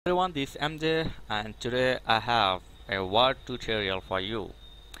Everyone, this is MJ and today I have a word tutorial for you.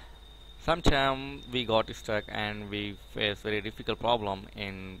 Sometimes we got stuck and we face very difficult problem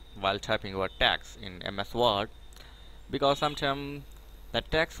in while typing our text in MS Word because sometimes the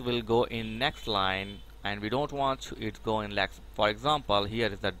text will go in next line and we don't want to it go in next. For example, here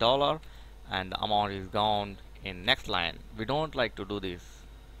is the dollar and the amount is gone in next line. We don't like to do this.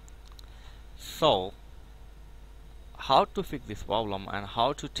 So how to fix this problem and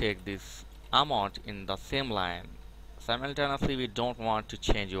how to take this amount in the same line simultaneously. We don't want to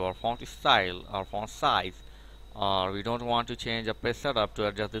change your font style or font size, or we don't want to change the page setup to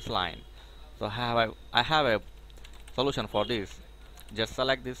adjust this line. So I have a solution for this. Just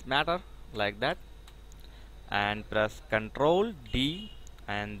select this matter like that and press Ctrl D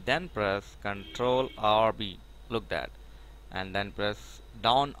and then press Ctrl RB, look that, and then press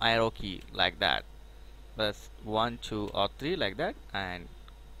down arrow key like that. Press 1, 2 or 3 like that and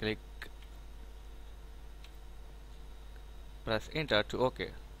click, press enter to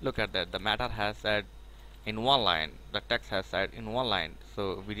OK. Look at that, the matter has said in one line, the text has said in one line.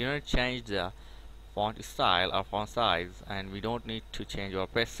 So we didn't change the font style or font size, and we don't need to change our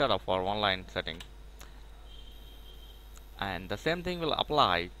page setup for one line setting. And the same thing will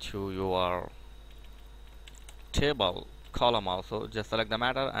apply to your table column also. Just select the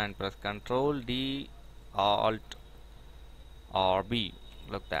matter and press Ctrl D Alt or B,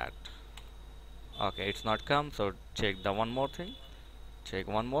 look that. Okay, it's not come, so check the one more thing, check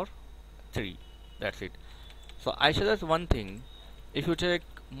one more, 3, that's it. So I suggest one thing, if you take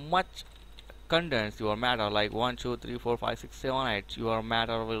much condense your matter like 1 2 3 4 5 6 7 8, your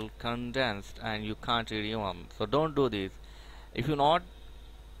matter will condensed and you can't read even. So don't do this. If you not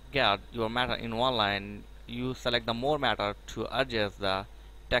get your matter in one line, you select the more matter to adjust the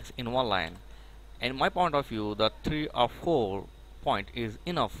text in one line. In my point of view, the 3 or 4 point is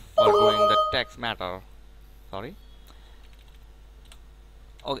enough for doing the text matter. Sorry.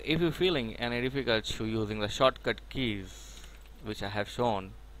 Okay, if you're feeling any difficult to using the shortcut keys which I have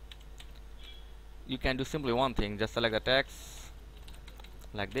shown, you can do simply one thing. Just select the text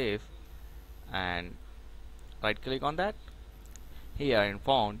like this and right click on that. Here in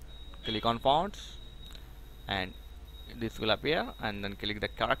font, click on fonts and this will appear, and then click the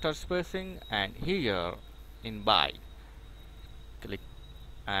character spacing, and here in by click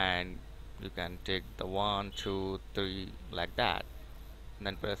and you can take the 1 2 3 like that and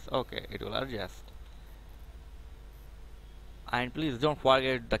then press OK. It will adjust. And please don't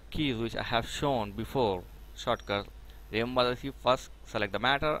forget the keys which I have shown before, shortcut. Remember that you first select the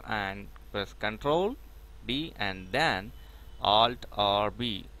matter and press Ctrl D and then Alt or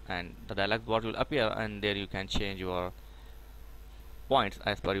B, and the dialog box will appear, and there you can change your points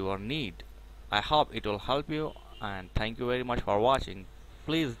as per your need. I hope it will help you, and thank you very much for watching.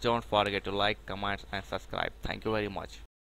 Please don't forget to like, comment and subscribe. Thank you very much.